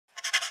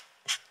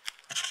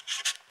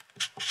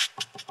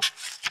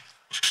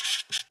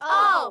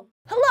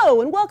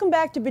and welcome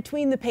back to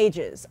Between the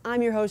Pages.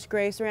 I'm your host,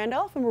 Grace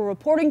Randolph, and we're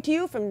reporting to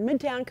you from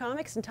Midtown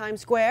Comics in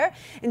Times Square.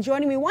 And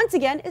joining me once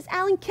again is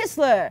Alan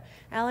Kistler.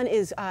 Alan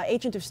is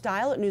Agent of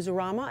Style at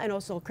Newsarama and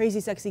also Crazy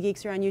Sexy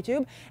Geeks here on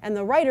YouTube, and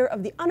the writer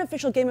of the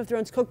unofficial Game of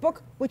Thrones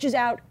cookbook, which is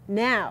out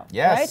now.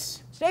 Yes.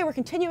 Right? Today we're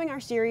continuing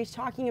our series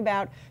talking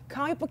about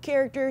comic book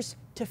characters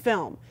to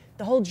film.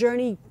 The whole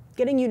journey,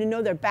 getting you to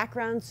know their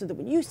backgrounds so that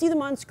when you see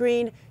them on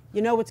screen,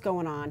 you know what's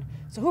going on.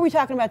 So who are we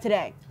talking about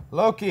today?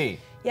 Loki.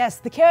 Yes,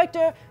 the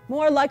character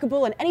more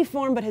likable in any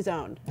form but his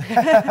own.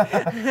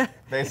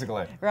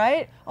 Basically.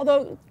 Right?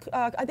 Although,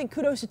 I think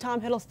kudos to Tom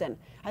Hiddleston.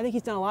 I think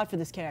he's done a lot for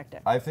this character.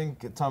 I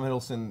think Tom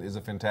Hiddleston is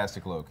a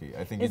fantastic Loki.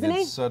 I think Isn't he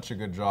did he? such a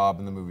good job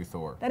in the movie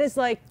Thor. That is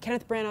like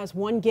Kenneth Branagh's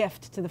one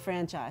gift to the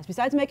franchise.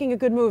 Besides making a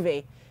good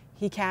movie,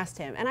 he cast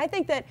him. And I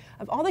think that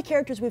of all the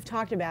characters we've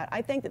talked about,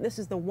 I think that this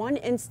is the one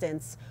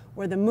instance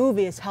where the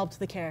movie has helped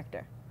the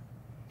character.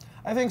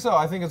 I think so.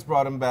 I think it's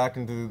brought him back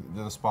into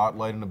the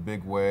spotlight in a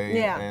big way.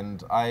 Yeah.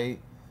 And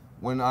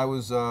when I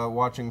was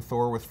watching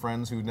Thor with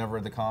friends who'd never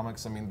read the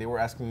comics, I mean, they were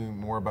asking me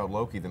more about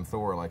Loki than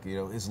Thor. Like, you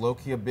know, is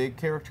Loki a big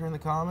character in the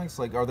comics?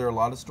 Like, are there a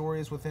lot of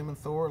stories with him and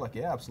Thor? Like,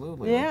 yeah,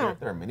 absolutely. Yeah.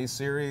 Like, there are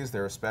miniseries,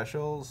 there are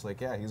specials.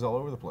 Like, yeah, he's all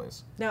over the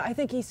place. No, I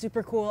think he's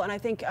super cool, and I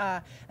think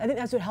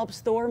that's what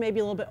helps Thor maybe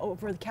a little bit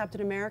over the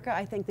Captain America.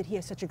 I think that he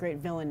has such a great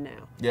villain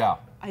now. Yeah.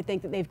 I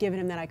think that they've given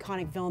him that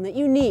iconic villain that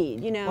you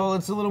need, you know. Well,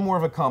 it's a little more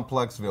of a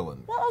complex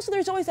villain. Well, also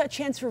there's always that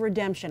chance for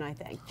redemption, I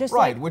think. Just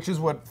Right, like, which is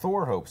what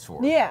Thor hopes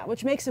for. yeah,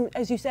 which makes him,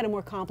 as you said, a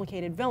more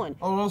complicated villain.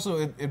 Oh, and also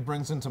it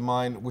brings into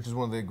mind, which is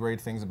one of the great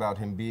things about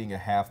him being a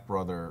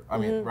half-brother, I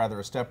mean, rather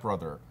a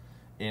step-brother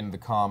in the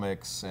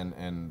comics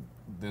and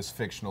this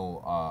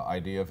fictional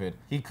idea of it.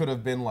 He could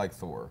have been like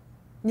Thor.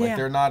 Like, Yeah.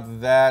 they're not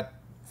that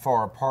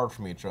far apart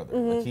from each other.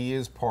 Like, he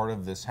is part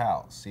of this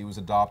house. He was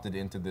adopted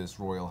into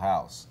this royal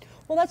house.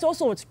 Well, that's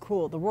also what's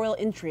cool, the royal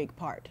intrigue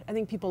part. I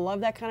think people love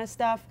that kind of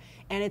stuff,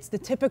 and it's the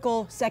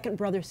typical second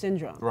brother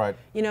syndrome. Right.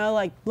 You know,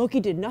 like Loki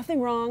did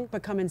nothing wrong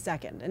but come in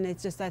second, and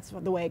it's just that's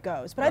the way it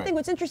goes. But I Right. think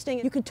what's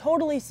interesting, you could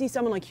totally see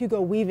someone like Hugo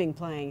Weaving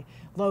playing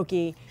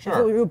Loki Sure.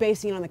 if we were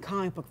basing it on the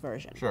comic book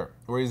version. Sure.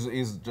 Where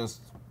he's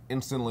just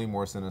instantly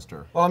more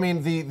sinister. Well, I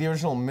mean, the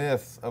original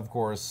myth, of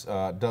course,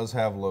 does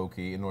have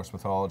Loki in Norse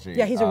mythology.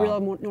 Yeah, he's a real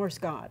Norse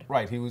god.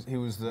 Right, he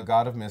was the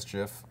god of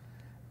mischief,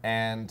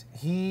 and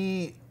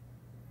he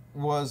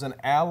was an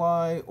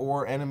ally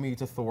or enemy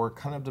to Thor,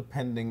 kind of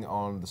depending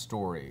on the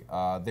story.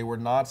 They were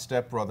not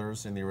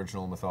stepbrothers in the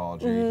original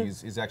mythology.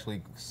 He's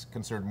actually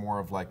considered more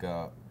of like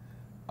an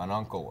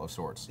uncle of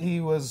sorts. He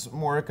was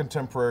more a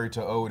contemporary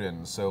to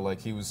Odin, so like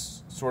he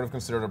was sort of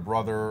considered a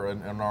brother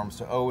in arms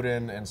to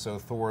Odin, and so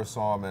Thor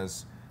saw him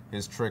as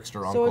his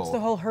trickster uncle. So it's the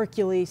whole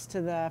Hercules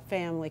to the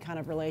family kind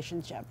of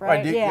relationship,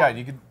 right? Right, yeah,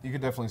 you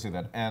could definitely see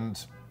that.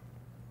 And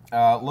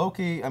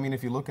Loki, I mean,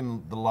 if you look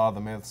in a lot of the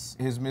myths,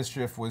 his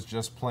mischief was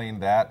just plain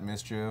that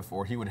mischief,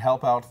 or he would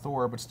help out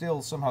Thor, but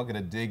still somehow get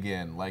a dig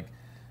in. Like,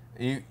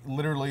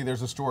 literally,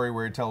 there's a story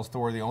where he tells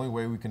Thor, the only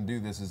way we can do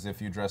this is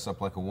if you dress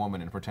up like a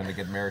woman and pretend to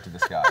get married to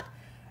this guy.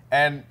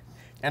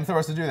 And Thor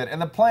has to do that. And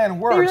the plan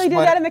works. They really did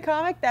that in the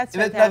comic? That's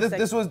fantastic.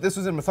 No, this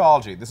was in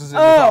mythology. This is in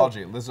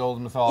mythology. This is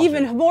old mythology.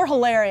 Even more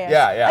hilarious.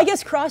 Yeah, yeah. I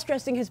guess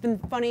cross-dressing has been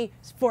funny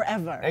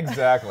forever.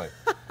 Exactly.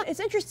 It's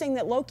interesting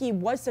that Loki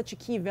was such a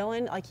key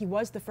villain. Like, he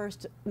was the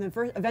first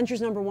Avengers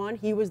 #1,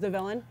 he was the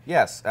villain.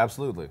 Yes,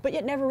 absolutely. But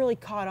yet never really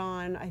caught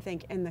on, I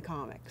think, in the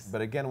comics.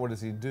 But again, what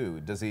does he do?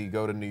 Does he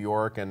go to New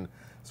York and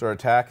start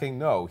attacking?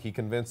 No, he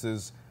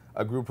convinces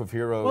a group of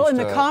heroes. Well, in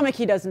the comic,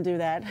 he doesn't do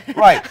that.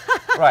 Right,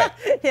 right.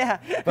 Yeah.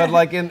 But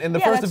like in the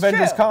first that's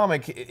Avengers true.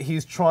 comic,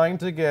 he's trying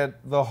to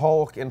get the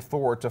Hulk and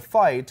Thor to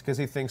fight because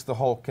he thinks the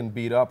Hulk can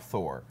beat up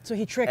Thor. So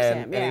he tricks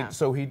him, yeah.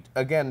 So he,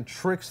 again,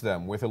 tricks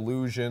them with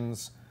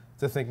illusions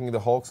to thinking the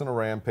Hulk's on a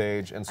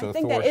rampage, and so I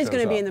think Thor that is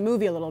going to be shows in the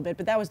movie a little bit,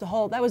 but that was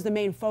the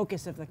main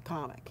focus of the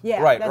comic.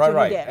 Yeah, Right, that's right,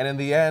 what he right. did. And in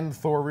the end,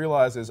 Thor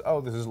realizes, oh,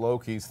 this is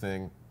Loki's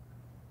thing.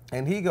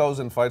 And he goes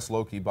and fights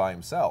Loki by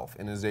himself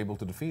and is able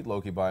to defeat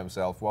Loki by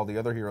himself while the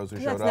other heroes who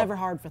showed That's up. never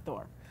hard for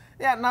Thor.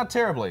 Yeah, not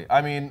terribly.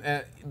 I mean,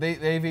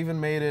 they've even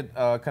made it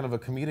kind of a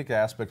comedic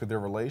aspect of their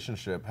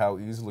relationship, how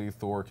easily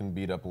Thor can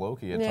beat up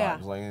Loki at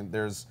times. Like,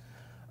 there's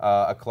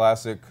a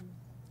classic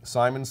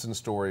Simonson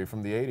story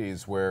from the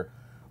 80s where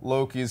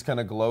Loki's kind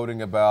of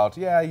gloating about,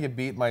 yeah, you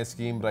beat my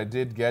scheme, but I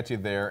did get you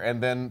there. And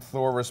then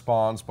Thor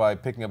responds by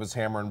picking up his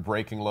hammer and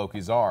breaking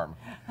Loki's arm.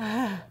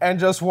 And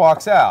just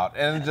walks out.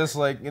 And just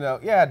like, you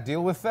know, yeah,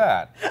 deal with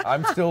that.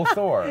 I'm still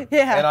Thor.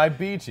 Yeah. And I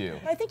beat you.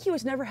 I think he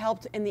was never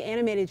helped in the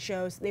animated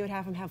shows. They would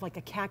have him have like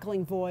a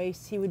cackling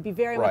voice. He would be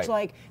very much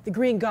like the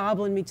Green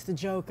Goblin meets the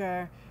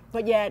Joker,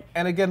 but yet...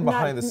 And again,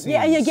 behind the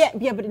scenes.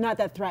 Yeah, but not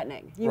that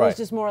threatening. He was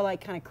just more like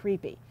kind of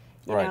creepy.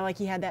 You know, like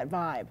he had that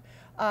vibe.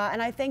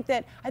 And I think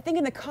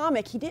in the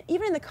comic,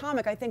 even in the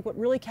comic, I think what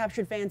really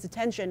captured fans'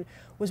 attention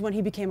was when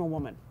he became a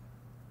woman.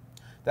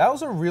 That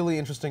was a really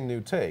interesting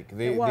new take.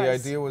 The was.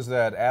 idea was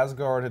that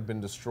Asgard had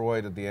been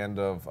destroyed at the end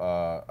of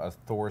a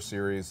Thor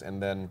series, and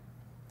then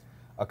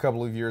a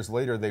couple of years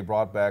later, they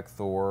brought back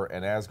Thor,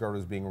 and Asgard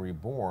was being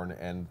reborn,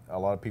 and a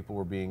lot of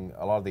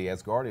the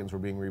Asgardians were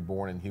being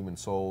reborn in human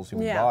souls,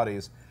 human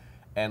bodies,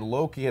 and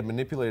Loki had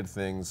manipulated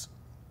things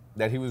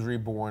that he was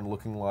reborn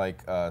looking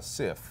like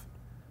Sif,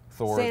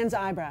 Thor. Sans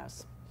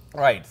eyebrows.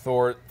 Right,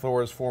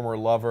 Thor's former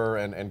lover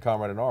and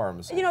comrade in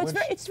arms. You know,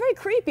 it's very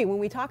creepy when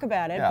we talk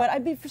about it, but I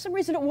mean, for some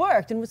reason it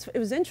worked, and it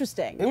was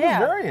interesting. It was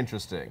very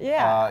interesting.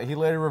 Yeah. He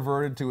later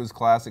reverted to his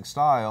classic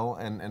style,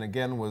 and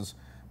again was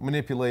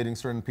manipulating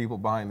certain people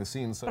behind the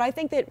scenes. But I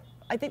think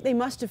they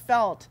must have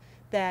felt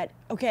that,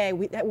 okay,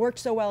 that worked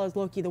so well as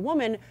Loki the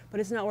woman, but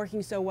it's not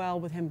working so well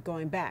with him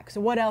going back. So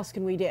what else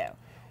can we do?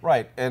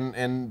 Right,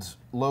 and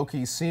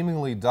Loki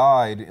seemingly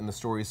died in the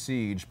story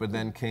Siege, but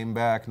then came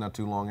back not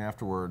too long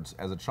afterwards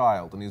as a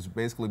child, and he's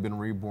basically been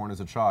reborn as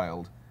a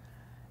child.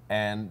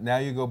 And now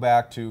you go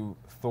back to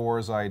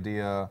Thor's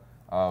idea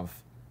of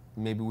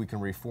maybe we can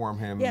reform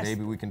him,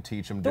 maybe we can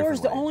teach him differently.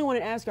 Thor's the only one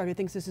in Asgard who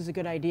thinks this is a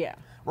good idea.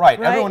 Right,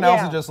 everyone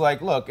else is just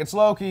like, look, it's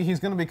Loki,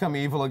 he's going to become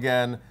evil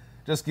again.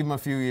 Just give him a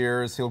few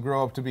years. He'll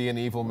grow up to be an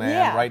evil man.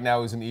 Yeah. Right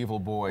now, he's an evil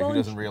boy who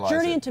doesn't realize it.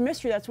 Journey into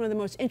Mystery, that's one of the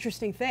most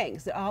interesting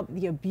things.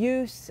 The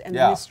abuse and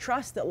the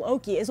mistrust that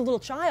Loki, as a little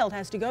child,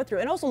 has to go through.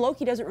 And also,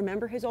 Loki doesn't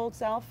remember his old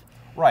self.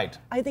 Right.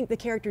 I think the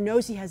character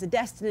knows he has a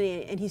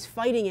destiny, and he's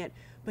fighting it,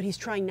 but he's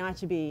trying not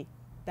to be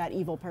that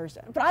evil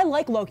person. But I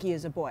like Loki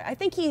as a boy. I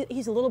think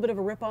he's a little bit of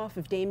a ripoff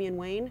of Damian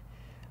Wayne.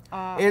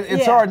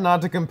 It's hard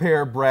not to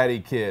compare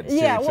bratty kids to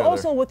each other.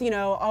 Also with,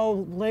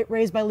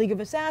 raised by League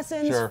of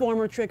Assassins,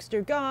 former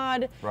trickster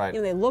god. Right.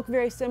 They look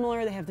very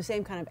similar. They have the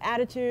same kind of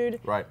attitude.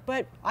 Right.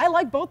 But I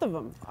like both of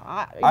them.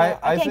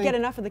 I can't get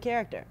enough of the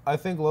character. I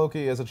think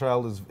Loki as a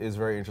child is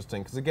very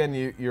interesting because,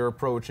 again, you're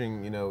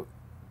approaching,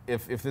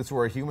 if this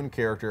were a human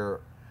character,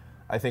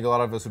 I think a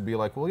lot of us would be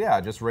like, well, yeah,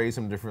 just raise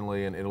him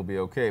differently and it'll be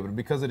okay. But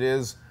because it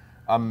is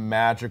a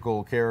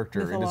magical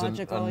character. It is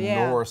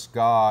a Norse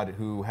god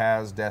who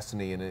has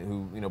destiny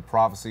and who,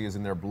 prophecy is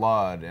in their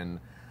blood and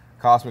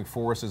cosmic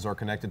forces are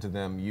connected to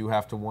them. You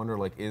have to wonder,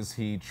 like, is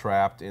he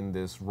trapped in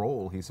this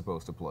role he's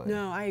supposed to play?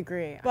 No, I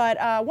agree. But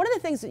one of the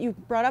things that you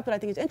brought up that I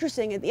think is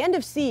interesting, at the end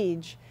of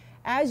Siege,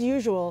 as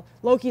usual,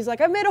 Loki's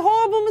like, I've made a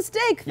horrible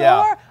mistake,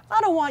 Thor.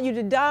 I don't want you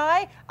to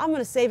die. I'm going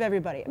to save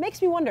everybody. It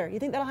makes me wonder, you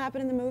think that'll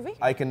happen in the movie?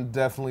 I can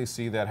definitely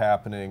see that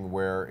happening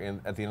where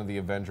at the end of the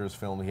Avengers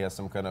film, he has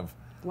some kind of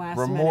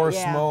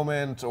remorse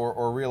moment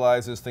or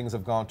realizes things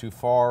have gone too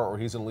far or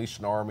he's unleashed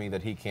an army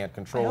that he can't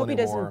control anymore. I hope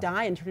he doesn't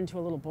die and turn into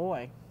a little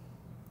boy.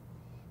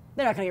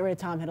 They're not going to get rid of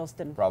Tom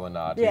Hiddleston. Probably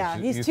not. Yeah,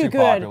 he's too good.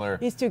 Popular.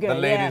 He's too good. The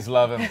ladies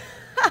love him.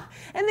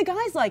 And the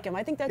guys like him.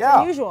 I think that's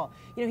unusual.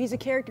 He's a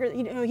character.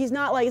 He's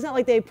not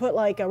like they put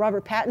like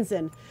Robert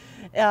Pattinson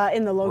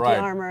in the Loki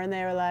armor, and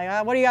they were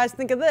like, "What do you guys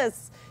think of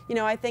this?"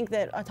 I think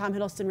that Tom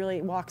Hiddleston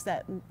really walks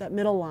that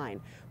middle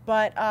line.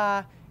 But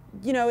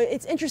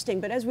it's interesting.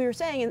 But as we were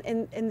saying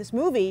in this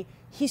movie,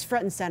 he's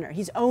front and center.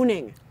 He's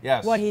owning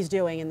what he's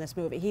doing in this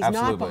movie. He's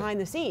not behind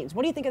the scenes.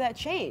 What do you think of that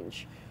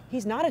change?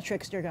 He's not a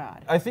trickster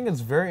god. I think it's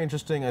very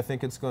interesting. I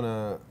think it's going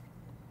to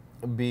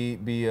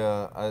be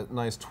a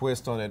nice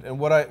twist on it. And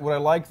what I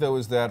like, though,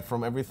 is that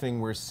from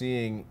everything we're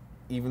seeing,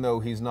 even though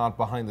he's not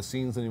behind the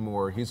scenes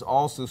anymore, he's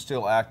also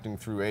still acting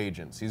through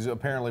agents. He's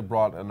apparently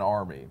brought an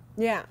army.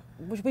 Yeah,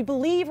 which we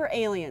believe are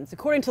aliens,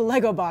 according to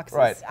Lego boxes.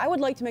 Right. I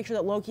would like to make sure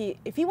that Loki,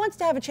 if he wants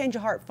to have a change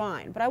of heart,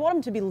 fine, but I want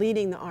him to be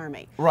leading the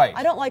army. Right.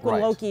 I don't like when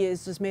Loki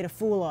is just made a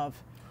fool of.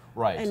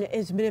 Right. And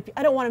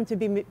I don't want him to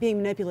be being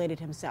manipulated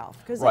himself,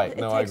 because it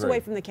takes away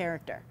from the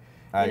character.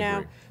 I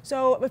agree.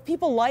 So if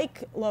people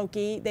like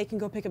Loki, they can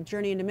go pick up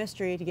Journey into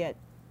Mystery to get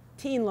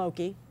teen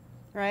Loki,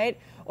 right?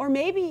 Or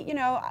maybe,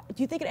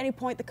 do you think at any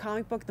point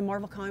the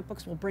Marvel comic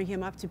books will bring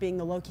him up to being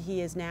the Loki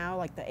he is now,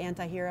 like the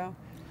anti-hero?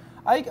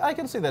 I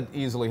can see that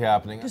easily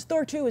happening. Because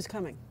Thor 2 is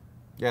coming.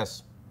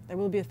 Yes. There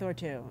will be a Thor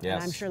 2. Yes.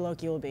 And I'm sure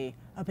Loki will be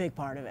a big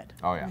part of it.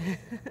 Oh, yeah.